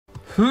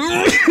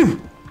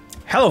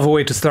Hell of a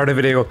way to start a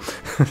video.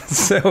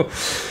 So,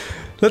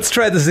 let's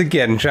try this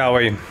again, shall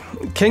we?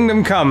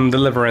 Kingdom Come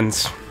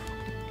Deliverance.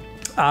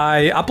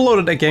 I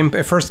uploaded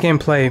a first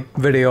gameplay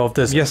video of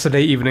this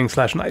yesterday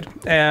evening/night,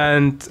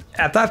 and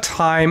at that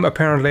time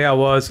apparently I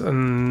was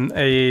in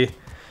a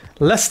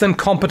less than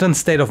competent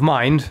state of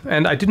mind,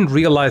 and I didn't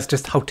realize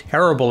just how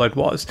terrible it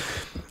was.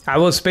 I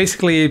was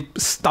basically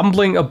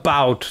stumbling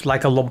about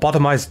like a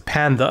lobotomized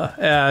panda,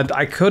 and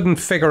I couldn't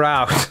figure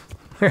out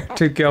where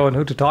to go and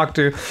who to talk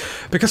to,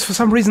 because for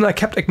some reason I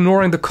kept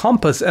ignoring the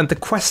compass and the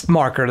quest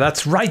marker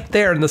that's right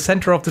there in the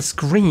center of the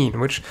screen,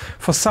 which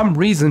for some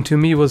reason to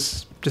me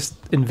was just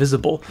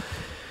invisible.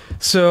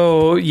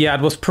 So yeah,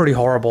 it was pretty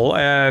horrible,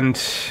 and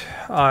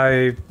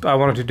I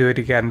wanted to do it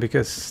again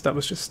because that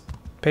was just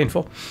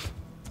painful.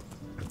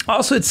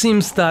 Also, it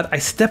seems that I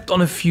stepped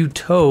on a few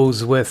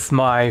toes with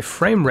my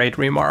frame rate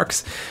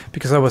remarks,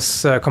 because I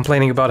was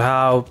complaining about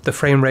how the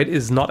frame rate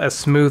is not as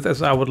smooth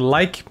as I would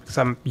like, because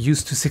I'm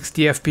used to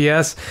 60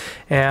 FPS,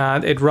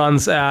 and it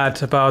runs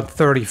at about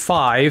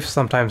 35,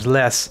 sometimes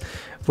less,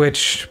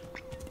 which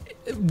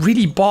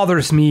really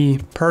bothers me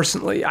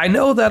personally. I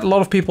know that a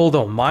lot of people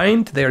don't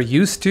mind, they're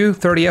used to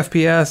 30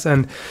 FPS,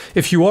 and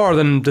if you are,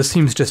 then this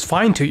seems just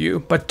fine to you,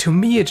 but to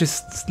me it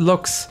just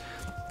looks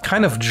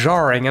kind of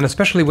jarring, and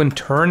especially when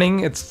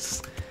turning, it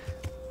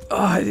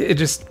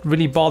just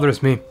really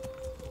bothers me.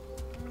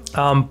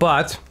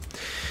 But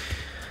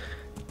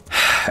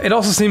it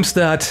also seems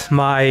that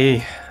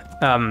my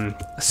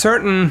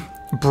certain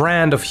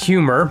brand of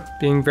humor,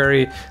 being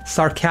very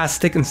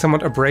sarcastic and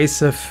somewhat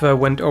abrasive,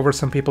 went over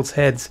some people's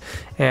heads,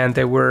 and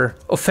they were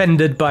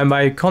offended by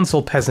my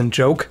console peasant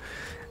joke.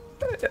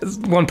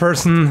 One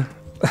person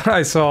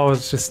I saw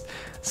was just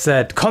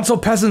said, "Console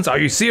peasants, are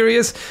you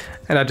serious?"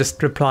 And I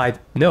just replied,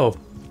 "No,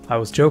 I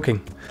was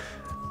joking."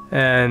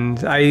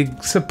 And I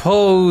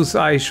suppose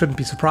I shouldn't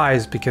be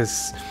surprised,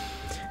 because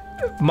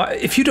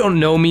if you don't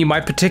know me, my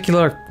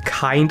particular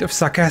kind of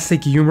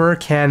sarcastic humor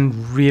can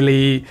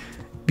really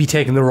be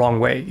taken the wrong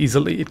way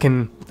easily.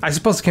 I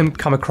suppose it can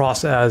come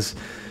across as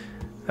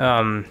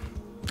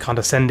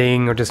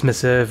condescending or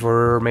dismissive,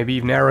 or maybe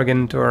even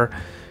arrogant or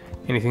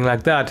anything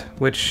like that,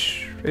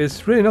 which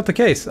is really not the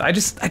case. I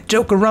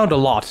joke around a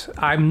lot.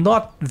 I'm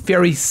not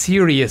very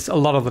serious a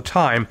lot of the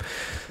time.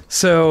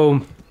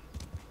 So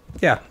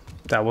yeah,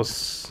 I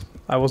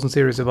wasn't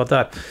serious about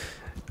that.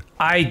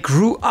 I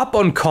grew up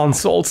on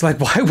consoles. Like,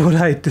 why would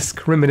I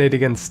discriminate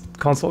against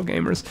console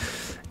gamers?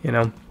 You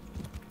know,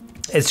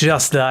 it's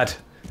just that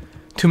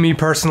to me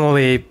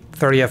personally,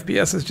 30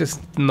 FPS is just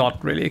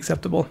not really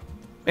acceptable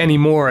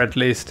anymore, at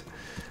least.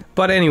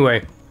 But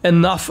anyway,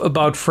 enough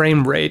about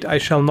frame rate. I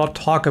shall not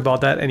talk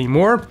about that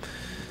anymore,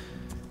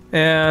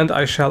 and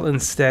I shall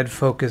instead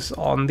focus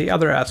on the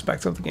other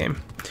aspects of the game.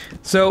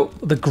 So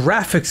the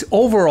graphics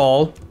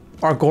overall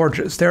are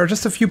gorgeous. There are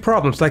just a few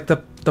problems, like the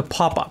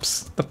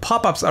pop-ups. The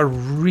pop-ups are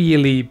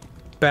really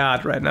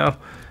bad right now,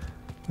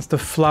 as the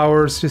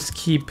flowers just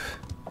keep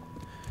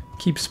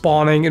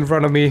spawning in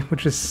front of me,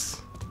 which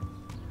is,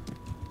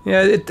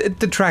 yeah, it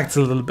detracts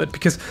a little bit,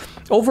 because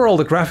overall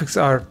the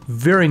graphics are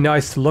very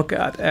nice to look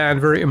at and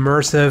very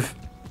immersive.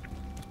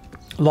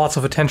 Lots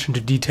of attention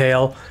to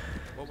detail.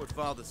 What would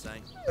Father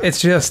say?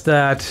 It's just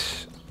that,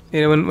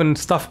 you know, when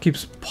stuff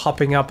keeps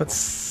popping up,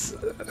 it's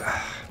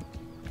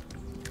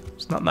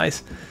not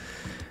nice.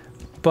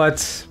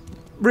 But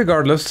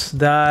regardless,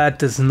 that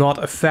does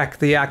not affect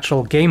the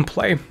actual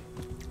gameplay.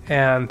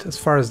 And as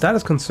far as that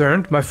is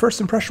concerned, my first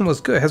impression was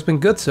good. It has been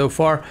good so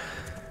far.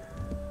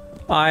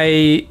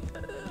 I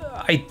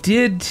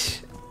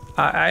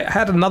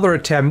had another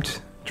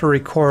attempt to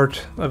record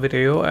a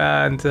video,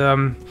 and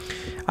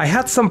I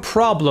had some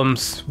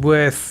problems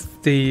with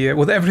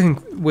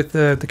everything, with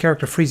the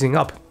character freezing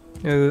up.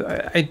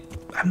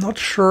 I'm not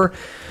sure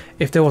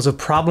if there was a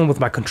problem with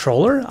my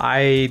controller.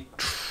 I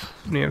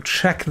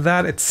checked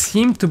that. It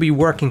seemed to be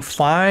working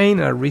fine.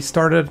 I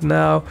restarted it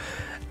now,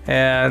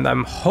 and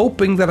I'm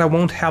hoping that I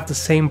won't have the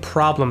same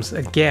problems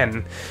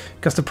again,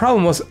 because the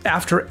problem was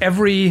after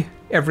every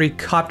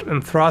cut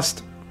and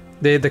thrust,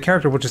 the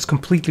character would just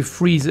completely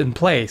freeze in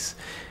place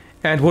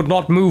and would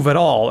not move at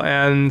all,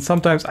 and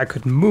sometimes I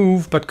could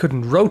move but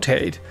couldn't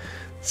rotate.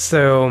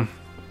 So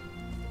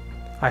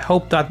I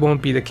hope that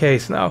won't be the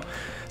case now.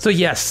 So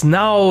yes,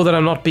 now that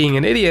I'm not being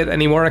an idiot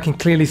anymore, I can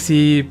clearly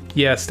see,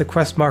 yes, the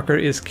quest marker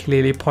is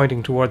clearly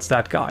pointing towards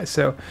that guy.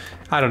 So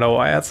I don't know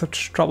why I had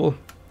such trouble.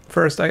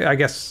 First, I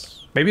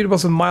guess maybe it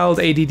was a mild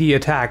ADD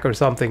attack or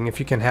something, if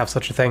you can have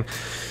such a thing.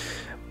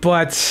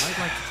 But I'd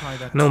like to try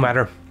that no too.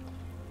 matter.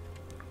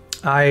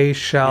 I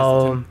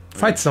shall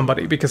fight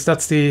somebody, because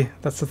that's the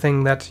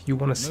thing that you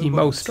want to see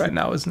most right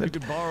now, isn't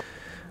it?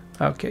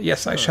 Okay,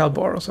 yes, I shall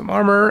borrow some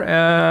armor,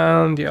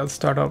 and yeah, let's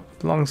start out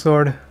with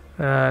longsword,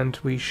 and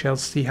we shall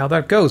see how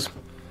that goes.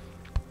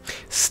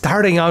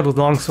 Starting out with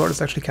longsword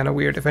is actually kind of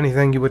weird. If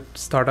anything, you would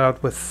start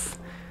out with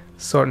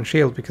sword and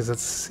shield, because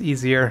it's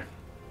easier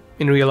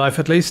in real life,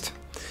 at least.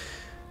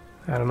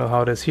 I don't know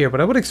how it is here,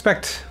 but I would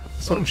expect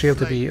sword and shield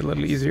to be a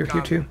little easier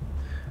here too.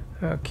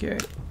 Okay,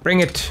 bring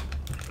it.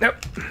 Nope.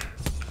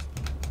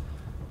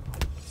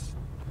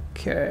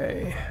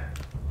 Okay.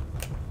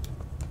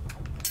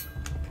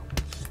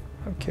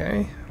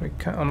 Okay, we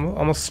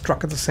almost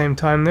struck at the same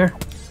time there.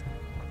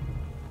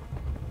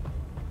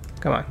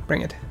 Come on,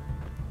 bring it.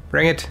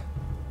 Bring it.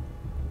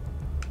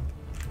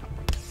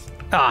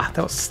 Ah,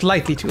 that was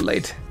slightly too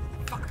late.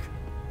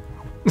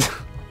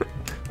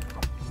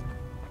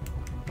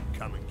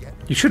 Come and get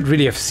me, You should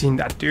really have seen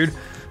that, dude.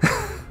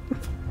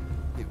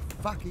 you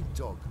fucking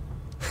dog.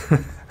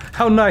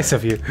 How nice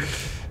of you.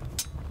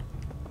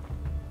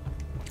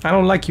 I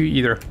don't like you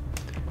either.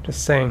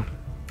 Just saying.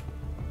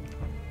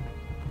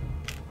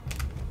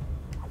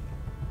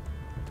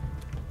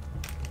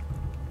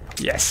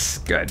 Yes,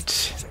 good.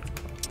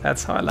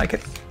 That's how I like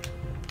it.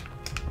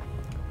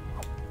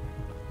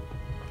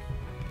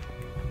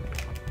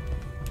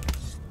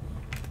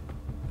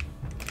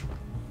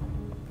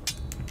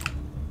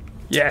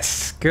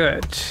 Yes,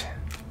 good.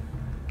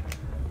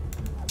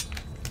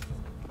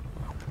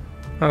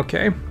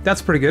 Okay,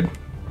 that's pretty good.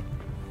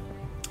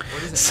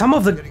 Some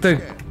of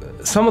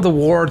the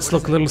wards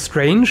look a little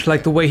strange,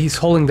 like the way he's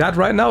holding that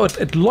right now.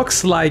 It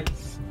looks like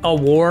a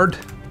ward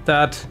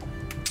that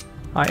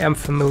I am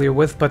familiar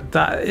with, but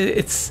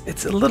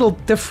it's a little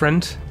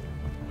different.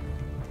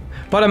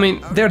 But I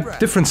mean, they're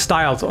different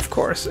styles, of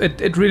course.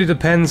 It really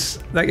depends.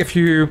 Like if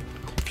you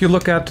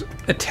look at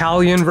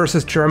Italian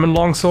versus German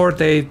longsword,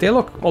 they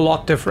look a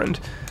lot different.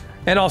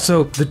 And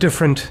also the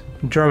different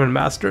German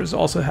masters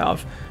also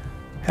have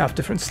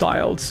different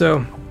styles,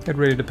 so it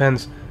really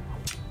depends.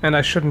 And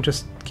I shouldn't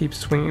just keep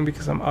swinging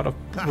because I'm out of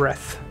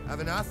breath. Have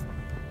enough?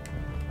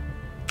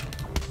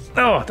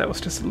 Oh, that was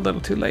just a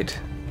little too late.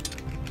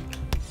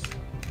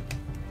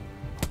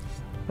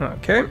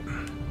 Okay.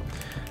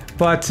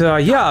 But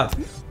yeah,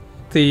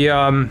 the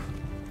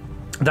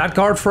that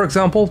guard, for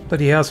example, that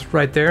he has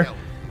right there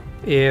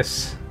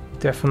is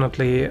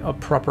definitely a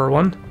proper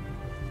one.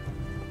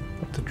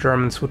 What the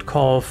Germans would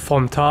call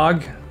vom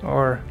Tag,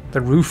 or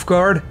the roof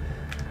guard.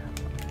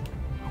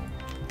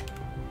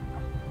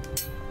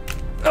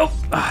 Oh,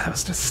 that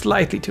was just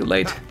slightly too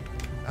late.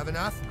 Have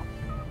enough?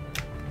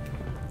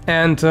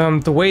 And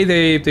the way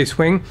they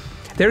swing,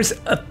 there's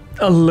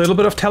a little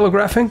bit of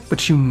telegraphing,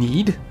 which you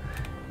need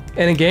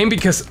in a game,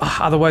 because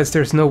otherwise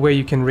there's no way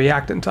you can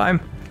react in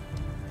time.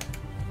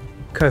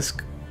 Because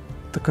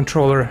the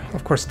controller,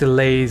 of course,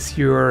 delays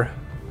your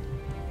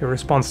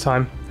response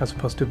time as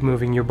opposed to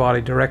moving your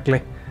body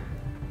directly.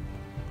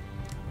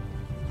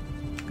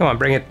 Come on,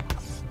 bring it.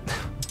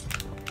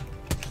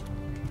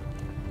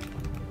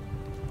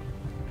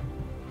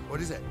 What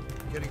is it?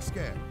 Getting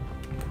scared?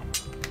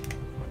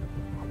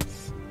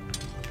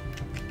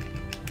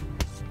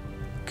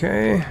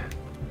 Okay.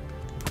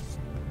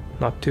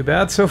 Not too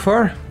bad so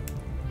far.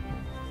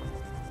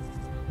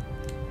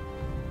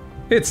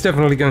 It's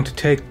definitely going to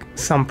take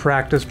some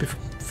practice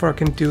before I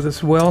can do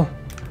this well.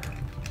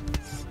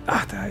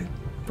 I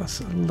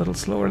was a little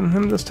slower than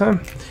him this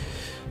time.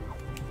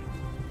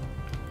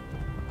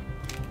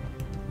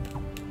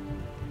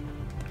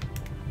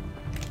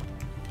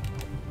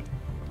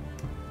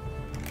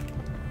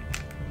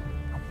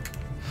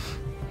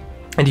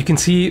 And you can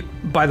see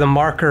by the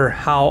marker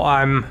how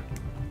I'm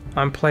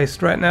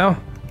placed right now.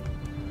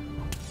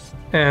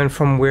 And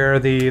from where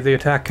the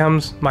attack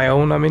comes, my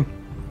own, I mean.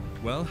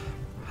 Well,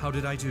 how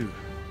did I do?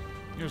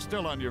 You're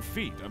still on your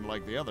feet,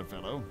 unlike the other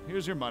fellow.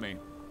 Here's your money.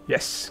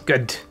 Yes,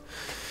 good.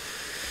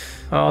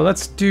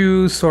 Let's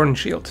do sword and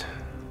shield.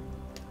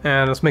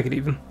 And let's make it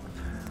even.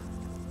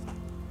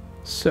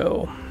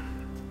 So,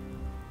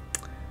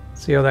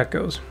 see how that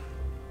goes.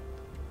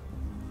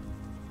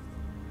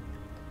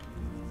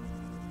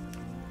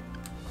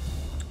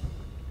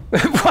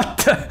 What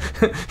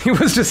the? He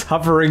was just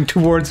hovering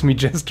towards me,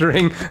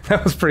 gesturing.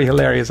 That was pretty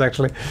hilarious,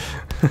 actually.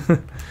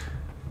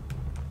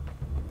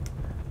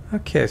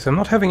 Okay, so I'm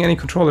not having any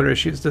controller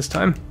issues this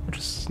time, which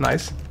is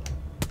nice.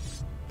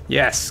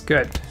 Yes,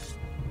 good.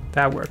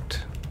 That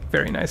worked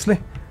very nicely.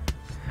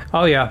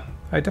 Oh yeah,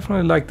 I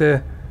definitely like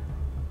the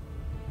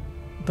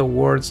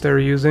words they're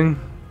using.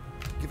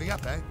 Giving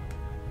up, eh?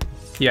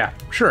 Yeah,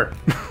 sure.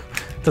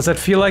 Does that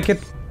feel like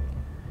it?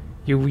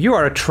 You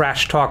are a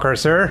trash talker,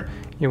 sir.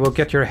 You will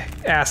get your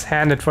ass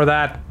handed for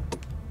that.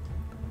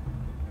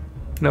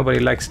 Nobody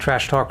likes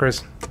trash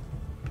talkers.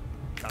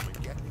 Come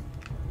and get me.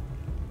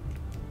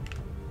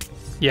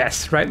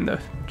 Yes, right in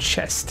the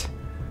chest.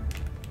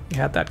 You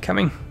had that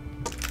coming.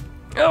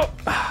 Oh,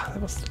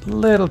 that was a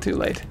little too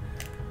late.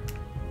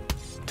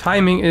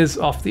 Timing is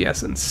of the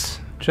essence,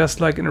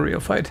 just like in a real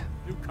fight.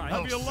 You kind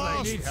of your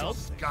lost. Need help?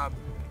 Scum.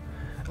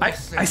 I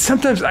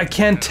sometimes I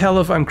can't tell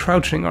if I'm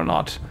crouching or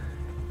not,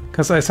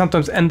 because I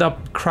sometimes end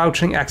up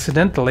crouching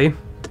accidentally,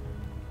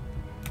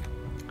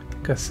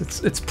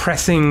 because it's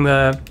pressing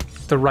the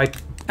right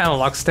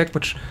analog stick,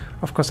 which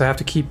of course I have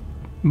to keep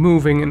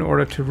moving in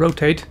order to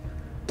rotate.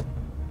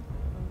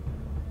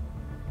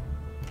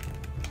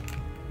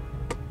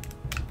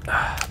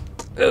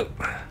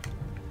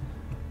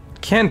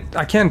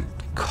 I can't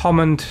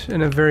comment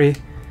in a very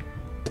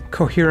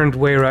coherent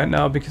way right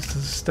now because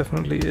this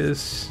definitely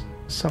is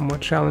somewhat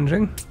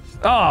challenging.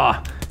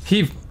 Ah,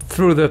 he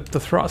threw the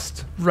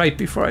thrust right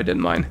before I did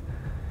mine.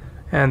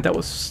 And that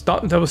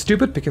was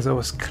stupid because I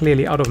was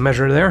clearly out of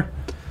measure there.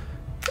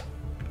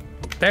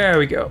 There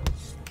we go.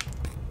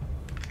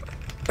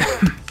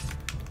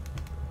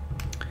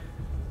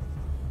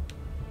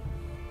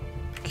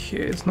 Okay,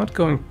 it's not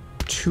going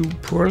too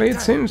poorly, it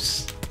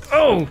seems.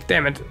 Oh,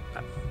 damn it.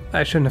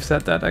 I shouldn't have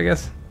said that, I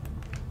guess.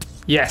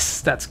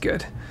 Yes, that's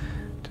good.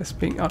 Just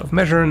being out of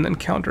measure and then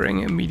countering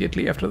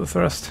immediately after the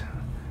thrust.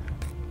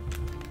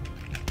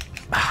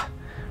 Ah,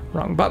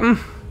 wrong button.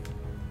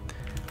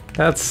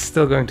 That's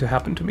still going to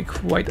happen to me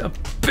quite a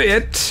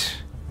bit.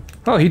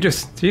 Oh, he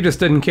just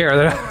didn't care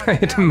that I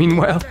hit him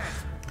meanwhile.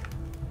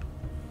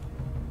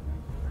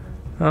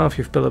 Oh, if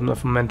you've built up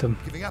enough momentum.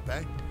 Giving up,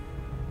 eh?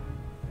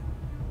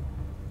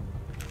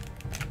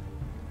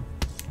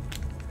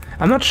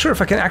 I'm not sure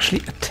if I can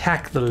actually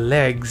attack the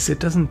legs. It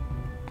doesn't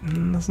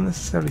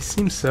necessarily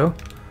seem so.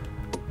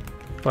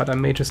 But I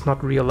may just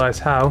not realize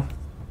how.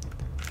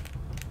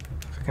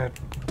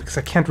 Because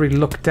I can't really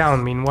look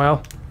down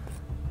meanwhile.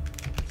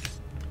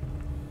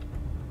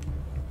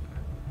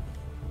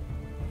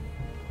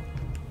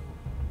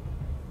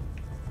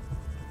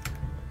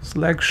 Those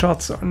leg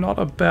shots are not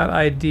a bad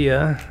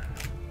idea.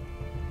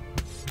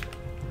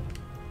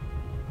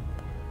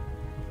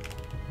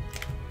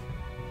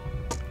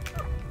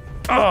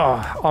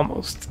 Oh,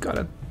 almost got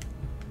it.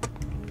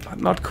 But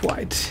not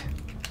quite.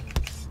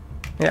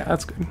 Yeah,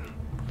 that's good.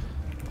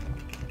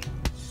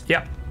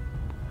 Yep.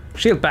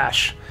 Shield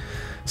bash.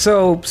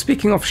 So,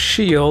 speaking of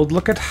shield,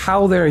 look at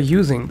how they're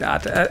using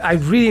that. I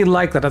really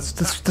like that.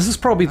 This is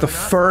probably the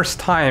first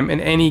time in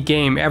any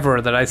game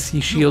ever that I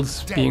see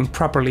shields being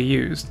properly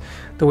used.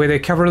 The way they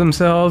cover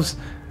themselves,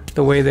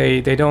 the way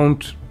they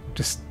don't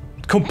just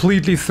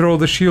completely throw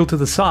the shield to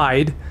the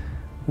side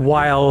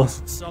while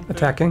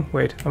attacking.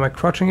 Wait, am I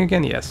crouching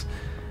again? Yes.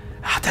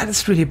 That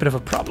is really a bit of a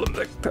problem.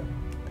 The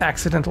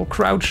accidental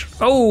crouch.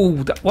 Oh,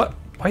 what?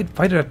 Why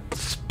did I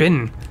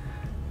spin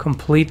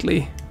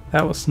completely?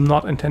 That was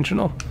not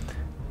intentional.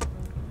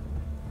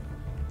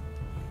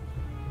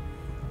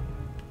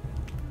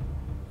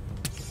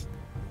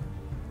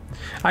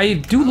 I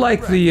do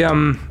like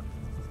the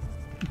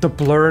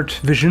blurred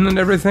vision and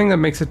everything. That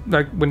makes it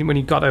like when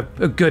you got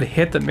a good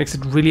hit, that makes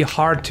it really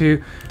hard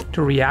to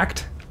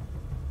react.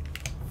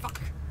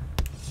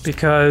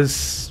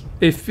 Because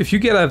if you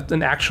get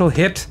an actual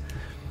hit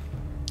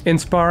in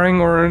sparring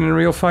or in a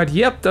real fight,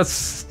 yep,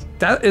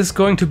 that is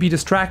going to be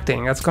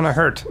distracting. That's gonna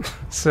hurt.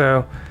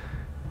 So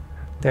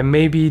there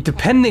may be,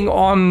 depending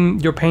on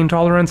your pain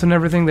tolerance and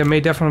everything, there may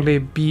definitely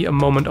be a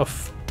moment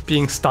of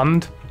being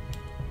stunned.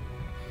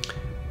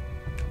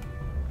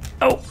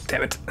 Oh,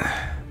 damn it.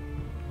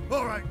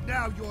 All right,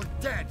 now you're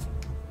dead.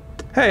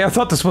 Hey, I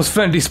thought this was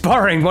friendly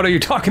sparring. What are you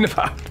talking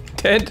about?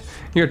 Dead?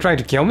 You're trying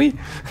to kill me?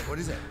 What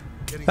is it?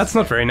 That's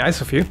not very nice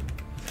of you.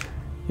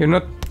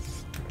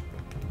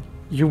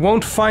 You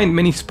won't find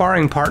many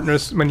sparring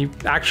partners when you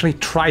actually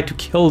try to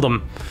kill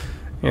them.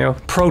 You know,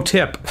 pro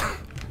tip.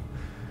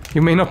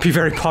 You may not be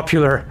very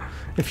popular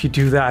if you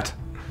do that.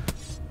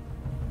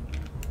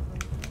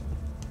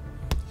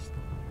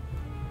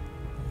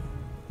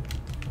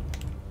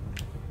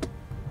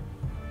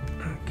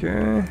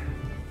 Okay.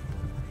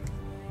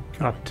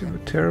 Not too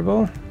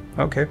terrible.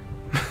 Okay.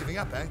 Giving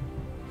up, eh?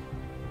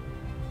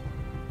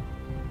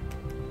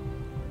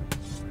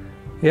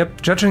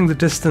 Yep, judging the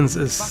distance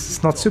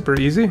is not super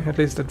easy, at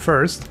least at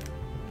first.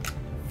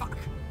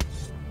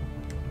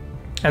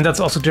 And that's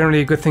also generally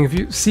a good thing. If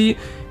you see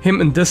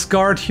him in this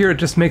guard here, it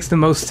just makes the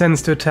most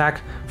sense to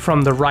attack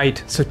from the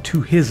right, so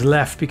to his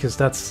left, because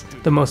that's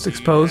the most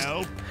exposed.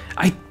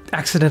 I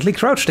accidentally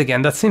crouched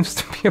again. That seems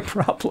to be a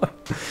problem.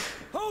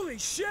 Holy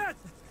shit!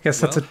 I guess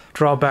that's a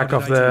drawback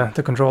of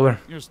the controller.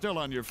 You're still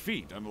on your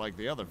feet, unlike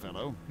the other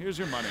fellow. Here's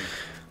your money.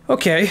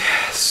 Okay,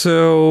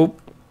 so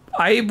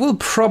I will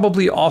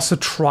probably also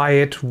try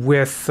it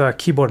with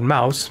keyboard and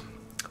mouse,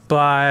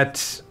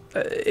 but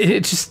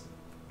it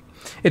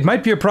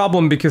might be a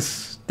problem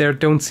because there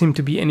don't seem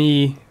to be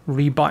any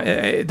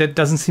that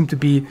doesn't seem to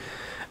be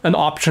an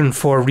option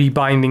for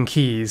rebinding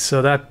keys,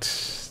 so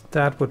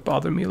that would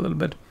bother me a little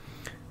bit.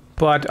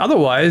 But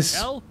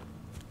otherwise,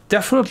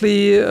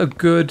 definitely a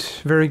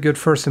very good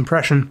first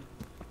impression,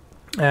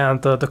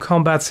 and the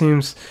combat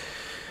seems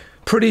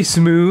pretty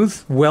smooth,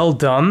 well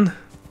done.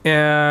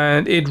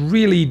 And it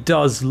really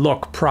does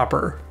look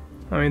proper.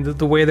 I mean,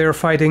 the way they're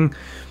fighting.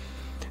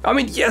 I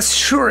mean, yes,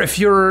 sure, if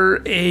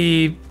you're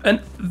a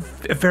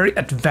very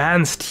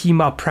advanced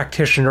HEMA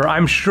practitioner,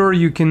 I'm sure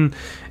you can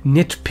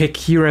nitpick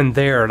here and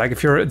there. Like,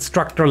 if you're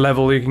instructor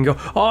level, you can go,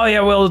 oh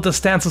yeah, well, the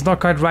stance is not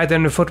quite right,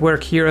 and the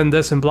footwork here and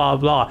this and blah,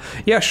 blah.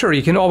 Yeah, sure,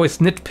 you can always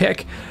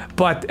nitpick.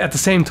 But at the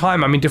same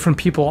time, I mean, different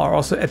people are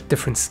also at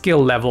different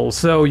skill levels,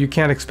 so you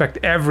can't expect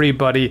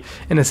everybody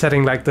in a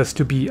setting like this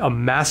to be a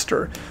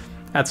master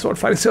at sword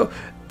fighting. So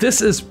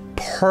this is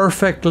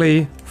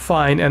perfectly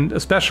fine, and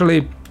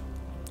especially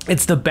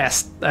it's the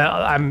best,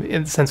 I'm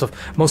in the sense of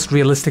most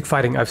realistic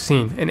fighting I've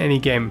seen in any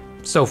game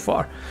so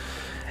far.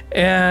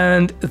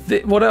 And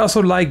what I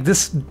also like,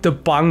 this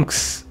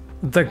debunks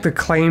the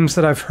claims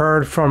that I've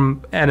heard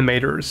from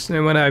animators.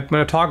 And when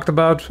I talked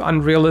about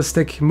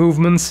unrealistic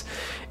movements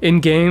in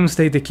games,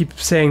 they keep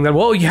saying that,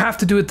 well, you have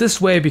to do it this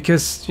way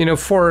because, you know,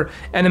 for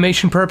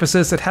animation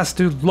purposes, it has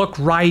to look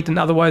right, and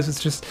otherwise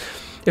it's just,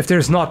 if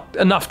there's not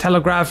enough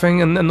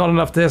telegraphing and not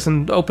enough this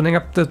and opening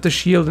up the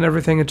shield and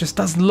everything, it just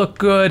doesn't look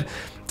good,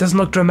 doesn't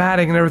look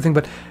dramatic and everything.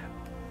 But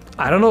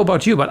I don't know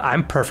about you, but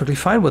I'm perfectly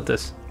fine with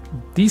this.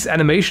 These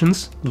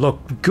animations look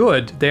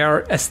good. They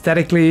are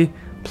aesthetically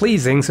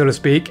pleasing, so to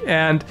speak,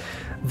 and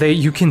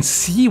you can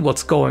see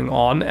what's going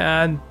on,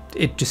 and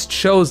it just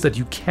shows that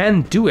you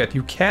can do it.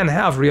 You can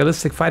have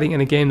realistic fighting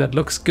in a game that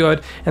looks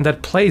good and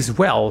that plays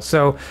well.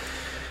 So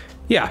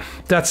yeah,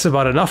 that's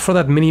about enough for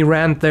that mini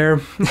rant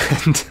there.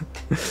 And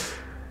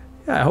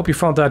yeah, I hope you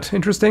found that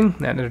interesting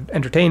and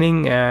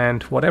entertaining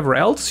and whatever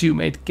else you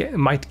might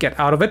get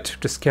out of it,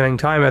 just killing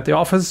time at the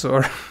office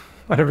or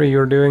whatever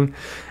you're doing.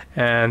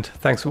 And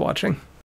thanks for watching.